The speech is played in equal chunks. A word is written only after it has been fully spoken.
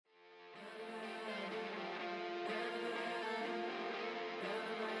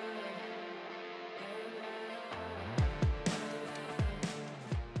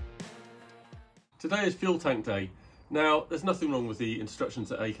Today is fuel tank day. Now, there's nothing wrong with the instructions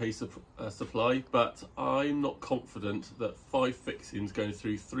that AK supply, but I'm not confident that 5 fixings going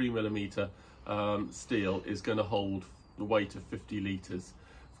through 3mm steel is going to hold the weight of 50 litres.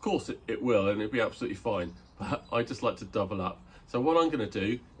 Of course it will, and it'll be absolutely fine, but I just like to double up. So what I'm going to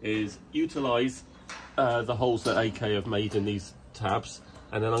do is utilise the holes that AK have made in these tabs,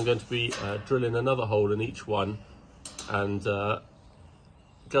 and then I'm going to be drilling another hole in each one and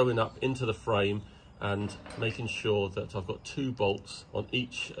going up into the frame and making sure that I've got 2 bolts on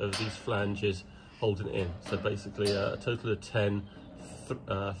each of these flanges holding it in. So basically a total of 10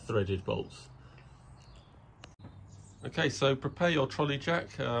 threaded bolts. Okay, so prepare your trolley jack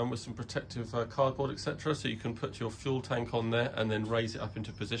with some protective cardboard, etc., so you can put your fuel tank on there and then raise it up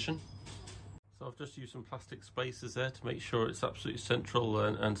into position. So I've just used some plastic spacers there to make sure it's absolutely central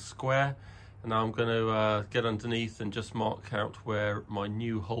and square. And now I'm going to get underneath and just mark out where my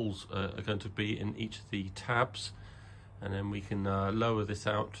new holes are going to be in each of the tabs, and then we can lower this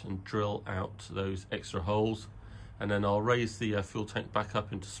out and drill out those extra holes, and then I'll raise the fuel tank back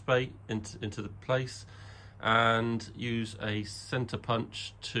up into the place and use a center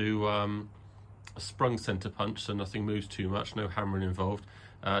punch to a sprung center punch, so nothing moves too much, no hammering involved,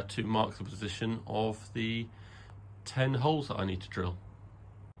 to mark the position of the 10 holes that I need to drill.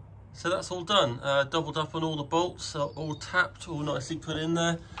 So that's all done, doubled up on all the bolts, all tapped, all nicely put in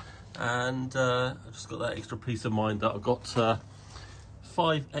there, and I've just got that extra peace of mind that I've got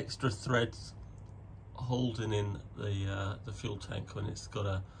 5 extra threads holding in the fuel tank when it's got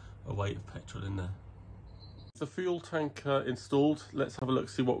a weight of petrol in there. The fuel tank installed, let's have a look,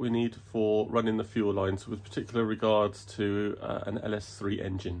 see what we need for running the fuel lines with particular regards to an LS3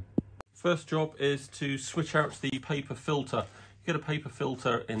 engine. First job is to switch out the paper filter. You get a paper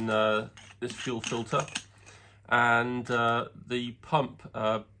filter in this fuel filter, and the pump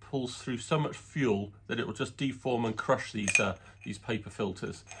pulls through so much fuel that it will just deform and crush these paper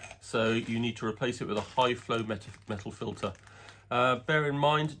filters. So you need to replace it with a high flow metal filter. Bear in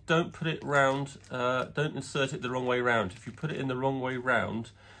mind, don't put it round, don't insert it the wrong way round. If you put it in the wrong way round,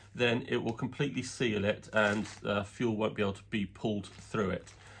 then it will completely seal it and fuel won't be able to be pulled through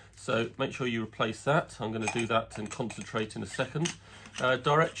it. So make sure you replace that. I'm going to do that and concentrate in a second.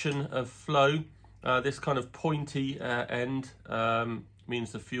 Direction of flow, this kind of pointy end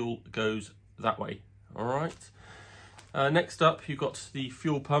means the fuel goes that way. All right. Next up, you've got the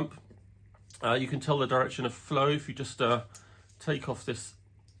fuel pump. You can tell the direction of flow if you just take off this,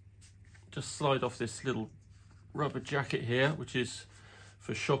 just slide off this little rubber jacket here, which is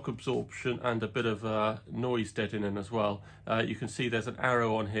for shock absorption and a bit of noise deadening as well. You can see there's an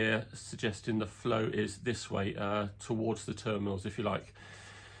arrow on here suggesting the flow is this way, towards the terminals, if you like.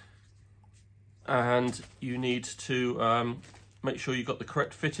 And you need to make sure you've got the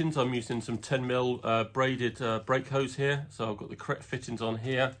correct fittings. I'm using some 10mm braided brake hose here, so I've got the correct fittings on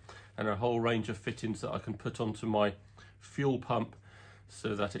here and a whole range of fittings that I can put onto my fuel pump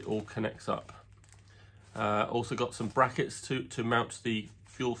so that it all connects up. Also got some brackets to mount the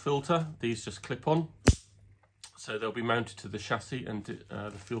fuel filter. These just clip on, so they'll be mounted to the chassis, and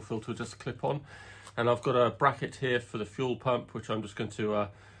the fuel filter will just clip on. And I've got a bracket here for the fuel pump, which I'm just going to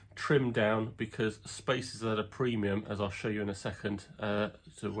trim down because space is at a premium, as I'll show you in a second,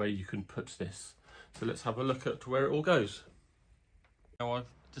 to where you can put this. So let's have a look at where it all goes. Now I've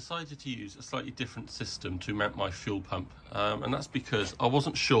decided to use a slightly different system to mount my fuel pump, and that's because I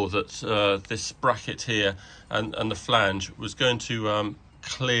wasn't sure that this bracket here and the flange was going to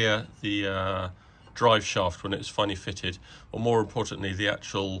clear the drive shaft when it's finally fitted, or more importantly the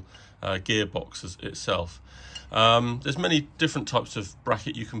actual gearbox itself. There's many different types of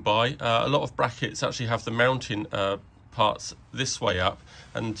bracket you can buy. A lot of brackets actually have the mounting parts this way up,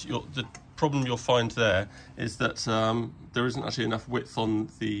 and the problem you'll find there is that there isn't actually enough width on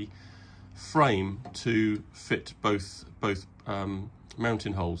the frame to fit both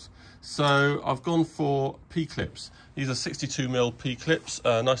mounting holes. So I've gone for P-clips. These are 62mm P-clips,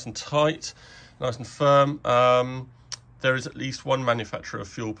 nice and tight, nice and firm. There is at least one manufacturer of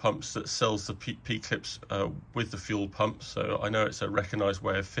fuel pumps that sells the P-clips with the fuel pump, so I know it's a recognised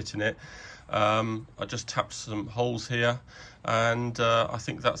way of fitting it. I just tapped some holes here, and I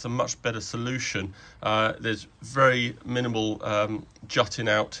think that's a much better solution. There's very minimal jutting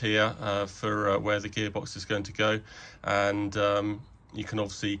out here for where the gearbox is going to go, and you can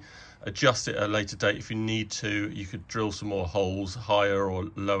obviously adjust it at a later date if you need to. You could drill some more holes higher or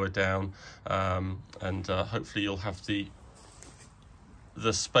lower down, and hopefully you'll have the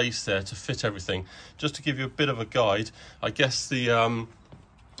space there to fit everything. Just to give you a bit of a guide, I guess the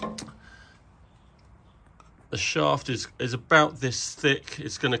The shaft is about this thick.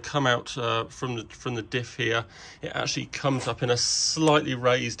 It's going to come out from the diff here. It actually comes up in a slightly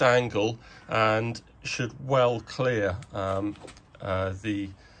raised angle and should well clear the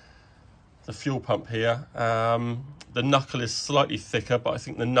fuel pump here. The knuckle is slightly thicker, but I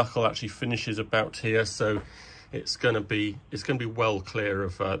think the knuckle actually finishes about here, so it's going to be well clear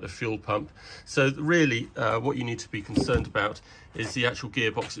of the fuel pump. So really, what you need to be concerned about is the actual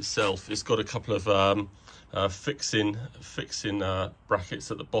gearbox itself. It's got a couple of fixing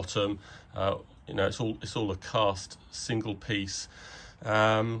brackets at the bottom. You know, it's all a cast single piece,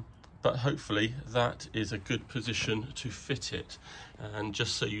 but hopefully that is a good position to fit it. And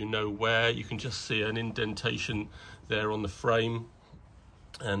just so you know where, you can just see an indentation there on the frame,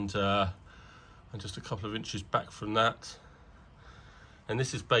 and just a couple of inches back from that. And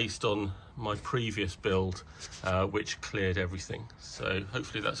this is based on my previous build, which cleared everything, so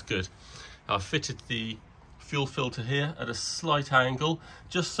hopefully that's good. I fitted the fuel filter here at a slight angle,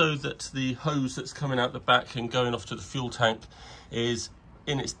 just so that the hose that's coming out the back and going off to the fuel tank is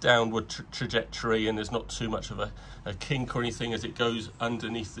in its downward trajectory, and there's not too much of a kink or anything as it goes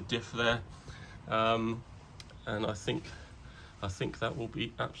underneath the diff there. And I think that will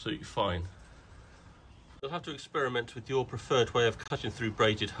be absolutely fine. You'll have to experiment with your preferred way of cutting through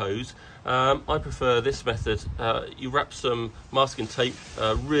braided hose. I prefer this method. You wrap some masking tape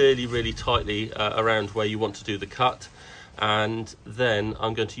really tightly around where you want to do the cut, and then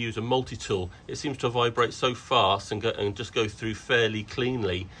I'm going to use a multi-tool. It seems to vibrate so fast and just go through fairly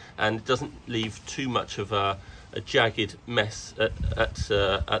cleanly, and it doesn't leave too much of a jagged mess at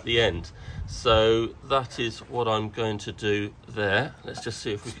the end. So that is what I'm going to do there. Let's just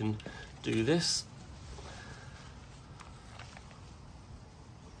see if we can do this.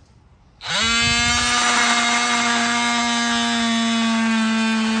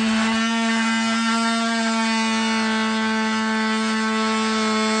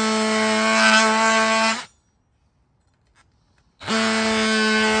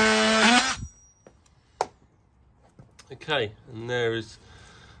 Okay, and there is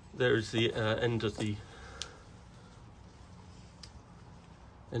the end of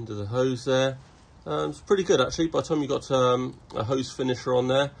the hose there. It's pretty good actually. By the time you got a hose finisher on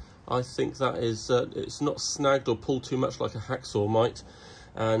there, I think that is it's not snagged or pulled too much like a hacksaw might,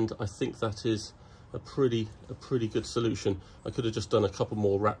 and I think that is a pretty good solution. I could have just done a couple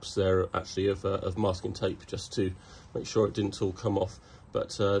more wraps there actually of masking tape just to make sure it didn't all come off,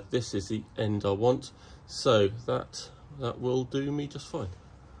 but this is the end I want, so that will do me just fine.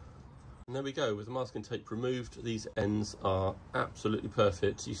 And there we go, with the masking tape removed, these ends are absolutely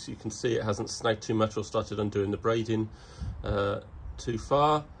perfect. You can see it hasn't snagged too much or started undoing the braiding too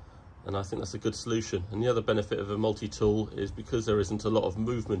far, and I think that's a good solution. And the other benefit of a multi-tool is because there isn't a lot of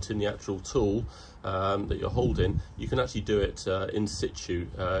movement in the actual tool that you're holding, you can actually do it in situ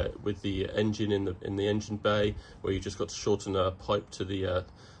with the engine in the engine bay, where you just got to shorten a pipe to the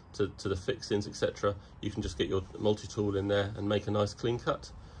fixings, etc. You can just get your multi-tool in there and make a nice clean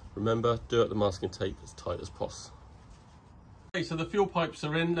cut. Remember, do it the masking tape as tight as possible. Okay, so the fuel pipes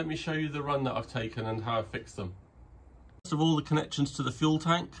are in. Let me show you the run that I've taken and how I fixed them. First of all, the connections to the fuel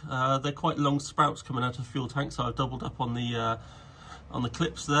tank. They're quite long sprouts coming out of the fuel tank, so I've doubled up on the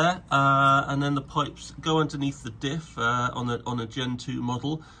clips there, and then the pipes go underneath the diff on a Gen 2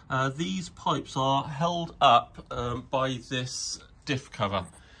 model. These pipes are held up by this diff cover,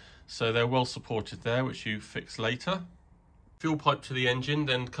 so they're well supported there, which you fix later. Fuel pipe to the engine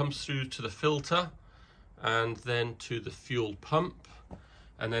then comes through to the filter and then to the fuel pump,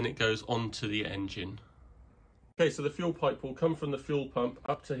 and then it goes onto the engine. Okay, so the fuel pipe will come from the fuel pump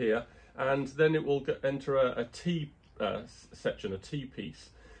up to here, and then it will enter a T section, a T piece,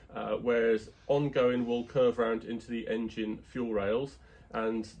 whereas ongoing will curve around into the engine fuel rails,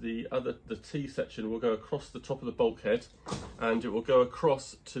 and the T section will go across the top of the bulkhead, and it will go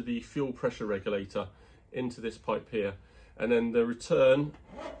across to the fuel pressure regulator into this pipe here. And then the return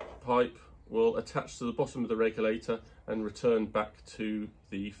pipe will attach to the bottom of the regulator and return back to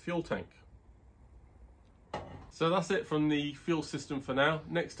the fuel tank. So that's it from the fuel system for now.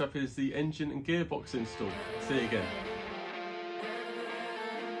 Next up is the engine and gearbox install. See you again.